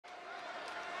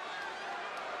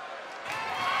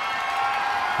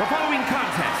The following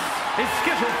contest is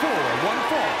scheduled for one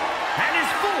fall and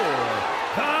is for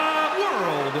the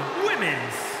World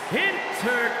Women's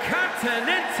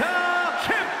Intercontinental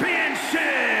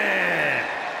Championship.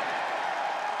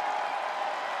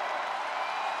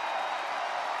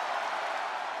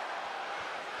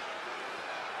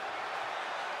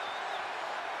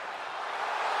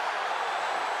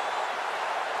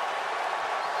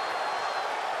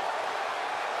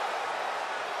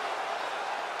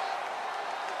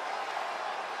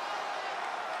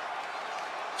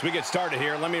 As we get started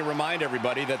here, let me remind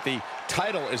everybody that the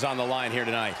title is on the line here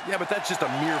tonight. Yeah, but that's just a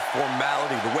mere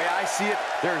formality. The way I see it,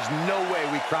 there is no way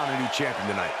we crown a new champion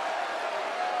tonight.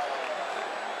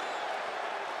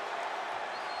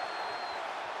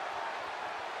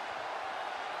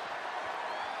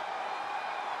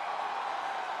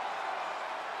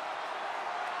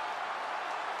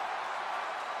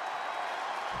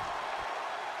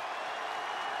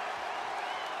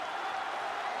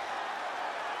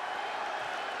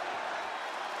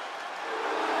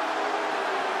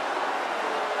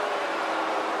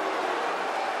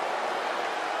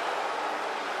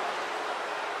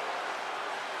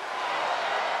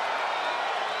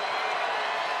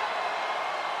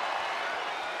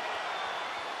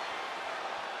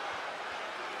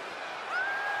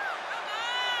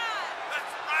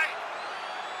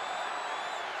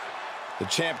 The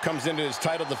champ comes into his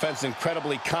title defense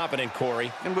incredibly confident,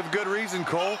 Corey. And with good reason,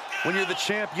 Cole. When you're the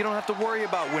champ, you don't have to worry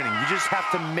about winning. You just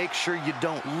have to make sure you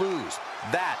don't lose.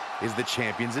 That is the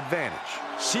champion's advantage.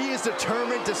 She is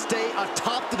determined to stay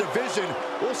atop the division.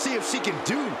 We'll see if she can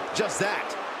do just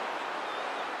that.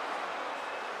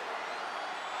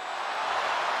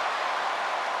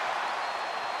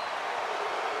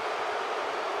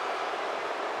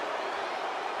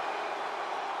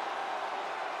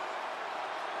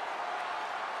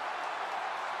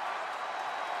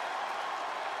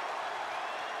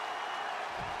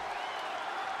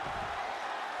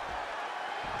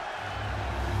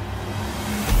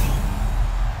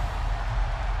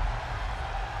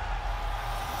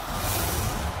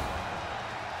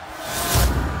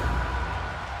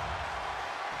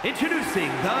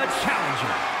 Introducing the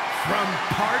challenger from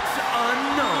parts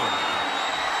unknown,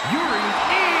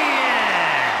 Yoimiya.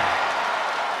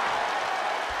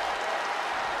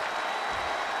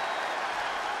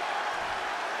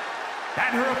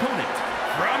 And her opponent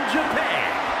from Japan,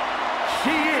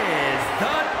 she is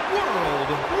the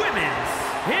World Women's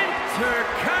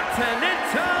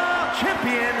Intercontinental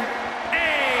Champion,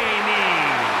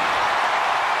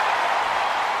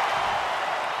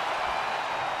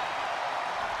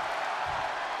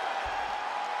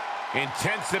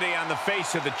 Intensity on the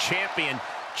face of the champion.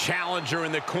 Challenger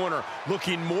in the corner,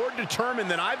 looking more determined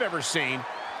than I've ever seen.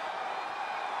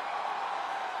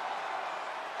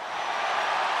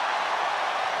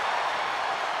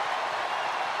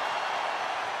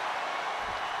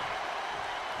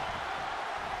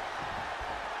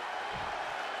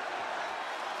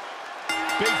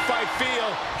 Big fight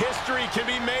feel. History can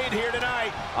be made here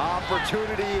tonight.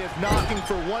 Opportunity is knocking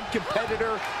for one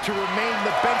competitor to remain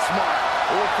the benchmark,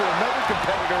 or for another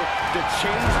competitor to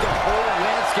change the whole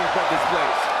landscape of this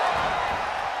place.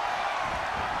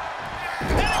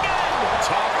 And again!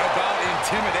 Talk about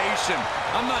intimidation.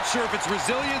 I'm not sure if it's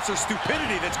resilience or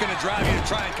stupidity that's going to drive you to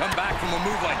try and come back from a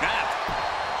move like that.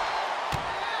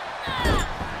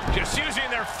 Just using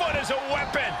their foot as a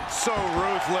weapon. So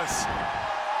ruthless.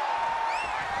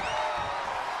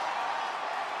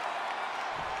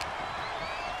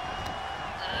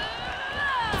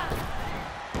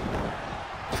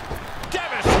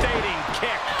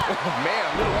 Oh, man,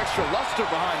 a little extra luster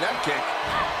behind that kick.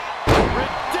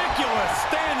 Ridiculous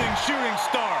standing shooting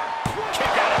star. Kick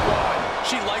out at one.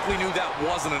 She likely knew that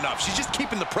wasn't enough. She's just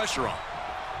keeping the pressure on.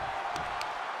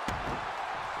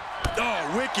 Oh,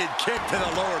 wicked kick to the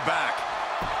lower back.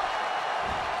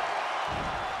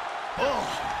 Oh.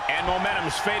 And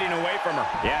momentum's fading away from her.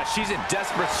 Yeah, she's in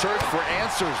desperate search for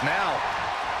answers now.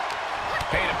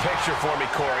 Paint a picture for me,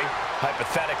 Corey.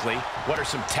 Hypothetically, what are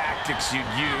some tactics you'd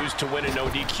use to win an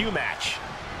ODQ match?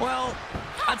 Well,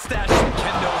 I'd stash some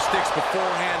kendo sticks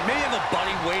beforehand. Maybe have a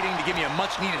buddy waiting to give me a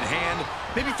much-needed hand.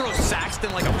 Maybe throw Saxton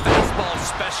like a fastball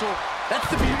special. That's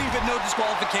the beauty of a no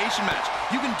disqualification match.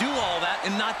 You can do all that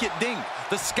and not get dinged.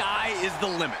 The sky is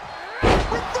the limit.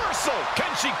 Reversal!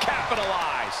 Can she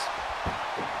capitalize?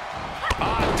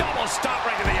 Double stop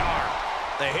right to the arm.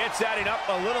 The hit's adding up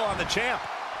a little on the champ.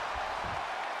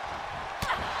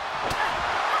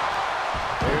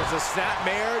 There's a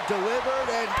snapmare delivered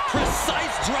and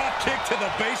precise drop kick to the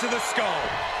base of the skull.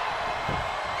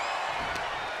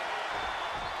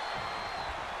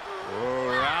 Oh,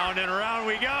 round and round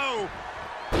we go.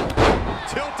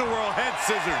 tilt-a-whirl head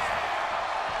scissors.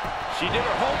 She did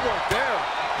her homework there.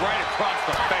 Right across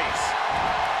the face.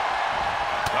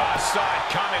 Saw it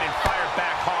coming and fired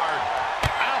back hard.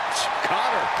 Ouch!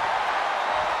 Caught her.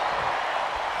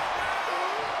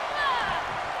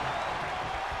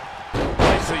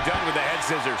 Nicely done with the head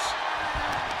scissors.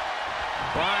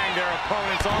 Flying their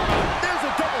opponent's arm out. There's a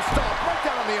double stomp right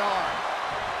down on the arm.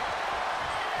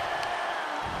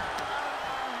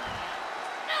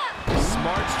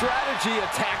 Smart strategy,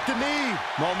 attack the knee.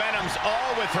 Momentum's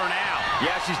all with her now.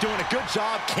 Yeah, she's doing a good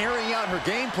job carrying out her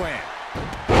game plan.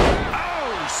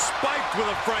 Oh, spiked with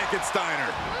a Frankensteiner.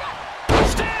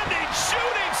 Standing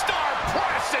shooting star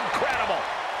press, incredible.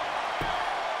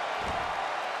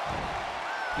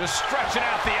 Just stretching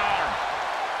out the arm.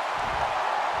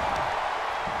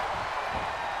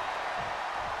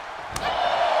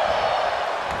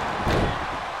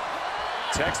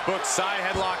 Textbook side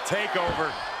headlock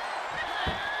takeover.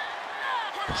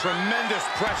 Tremendous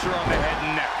pressure on the head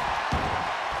and neck.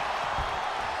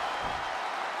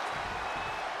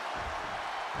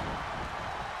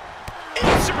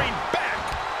 Answering back.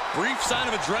 Brief sign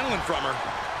of adrenaline from her.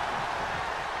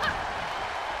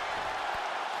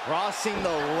 Crossing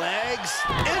the legs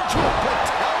into a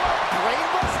patella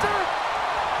brainbuster.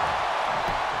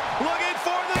 Looking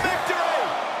for the victory.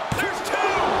 There's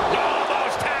two.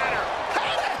 Almost had her.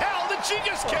 How the hell did she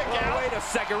just kick out? Wait a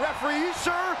second, referee, you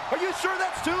sure? Are you sure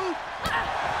that's two?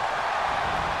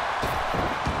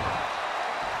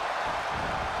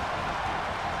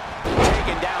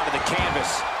 Taken down to the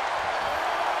canvas.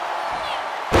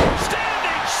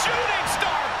 Standing shooting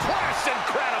star press,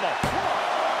 incredible.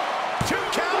 2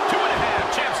 count,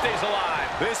 2.5. Champ stays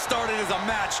alive. This started as a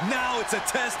match. Now it's a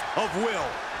test of will.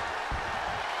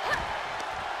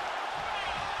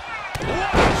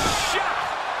 What a shot!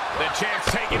 The champ's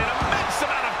taking an immense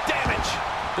amount of damage.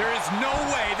 There is no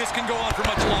way this can go on for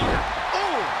much longer.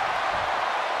 Ooh!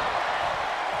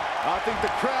 I think the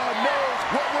crowd knows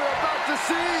what we're about to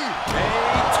see.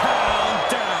 A-town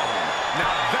down.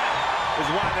 Now that is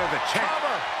why they're the champ.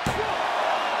 Cover.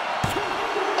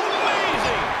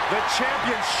 Amazing! The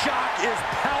champion's shock is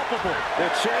palpable.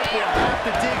 The champ will have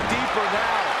to dig deeper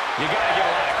now. You gotta give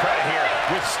a lot of credit here,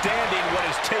 withstanding what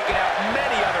has taken out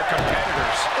many other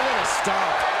competitors. And then a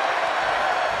stomp.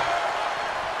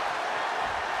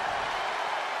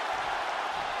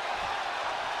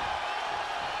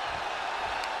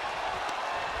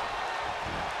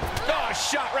 Oh, a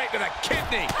shot right to the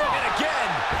kidney. And again.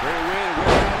 Great way to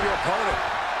wear down your opponent.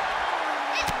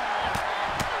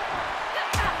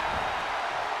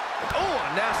 Oh,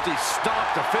 a nasty stomp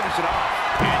to finish it off.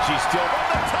 And she's still From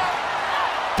the top.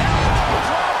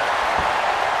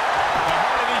 The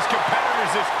heart of these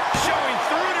competitors is showing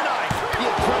through tonight. The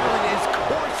adrenaline is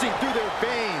coursing through their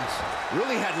veins.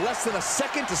 Really had less than a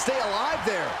second to stay alive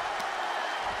there.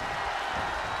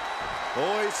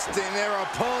 Hoisting their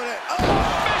opponent. Oh!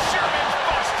 Fisherman's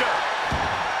Buster.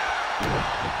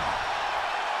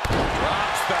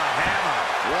 Drops the hammer.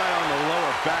 Right on the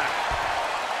lower back.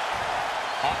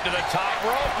 Up to the top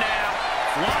rope now.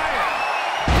 Flying.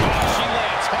 Oh, she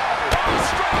lands hard. Oh,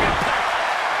 strong impact.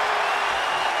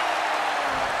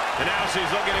 And now she's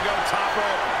looking to go top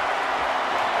rope.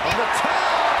 On the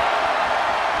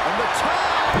top. On the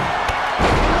top.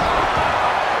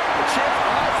 The champ's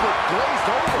eyes look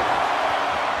glazed over.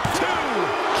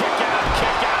 Kick out.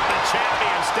 The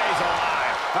champion stays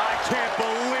alive. I can't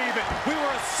believe it. We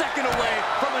were a second away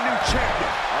from a new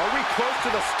champion. Are we close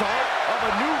to the start of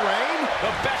a new reign? The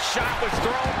best shot was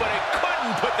thrown, but it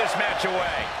couldn't put this match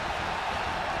away.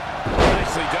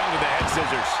 Nicely done with the head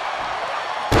scissors.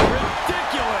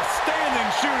 Ridiculous standing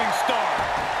shooting star.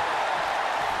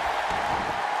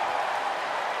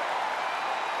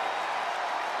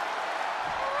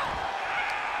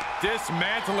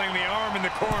 Dismantling the arm in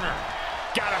the corner.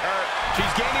 Gotta hurt. She's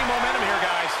gaining momentum here,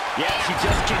 guys. Yeah, she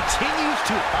just continues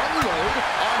to unload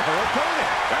on her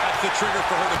opponent. That's the trigger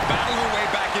for her to battle her way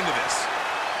back into this.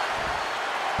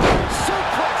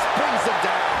 Suplex brings them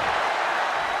down.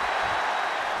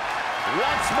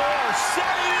 Once more,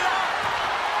 setting it up.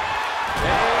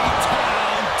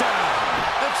 A-town down.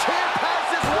 The champ has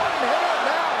this one hit up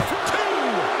now. Two.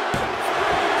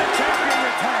 The champion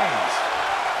retains.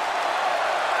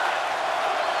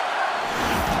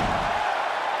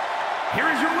 Here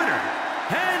is your winner,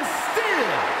 and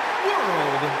still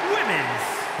World Women's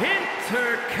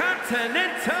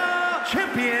Intercontinental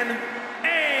Champion,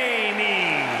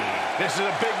 Amy. This is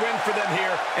a big win for them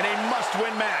here and a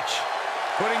must-win match.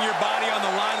 Putting your body on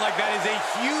the line like that is a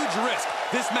huge risk.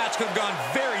 This match could have gone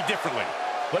very differently.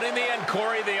 But in the end,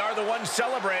 Corey, they are the ones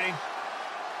celebrating.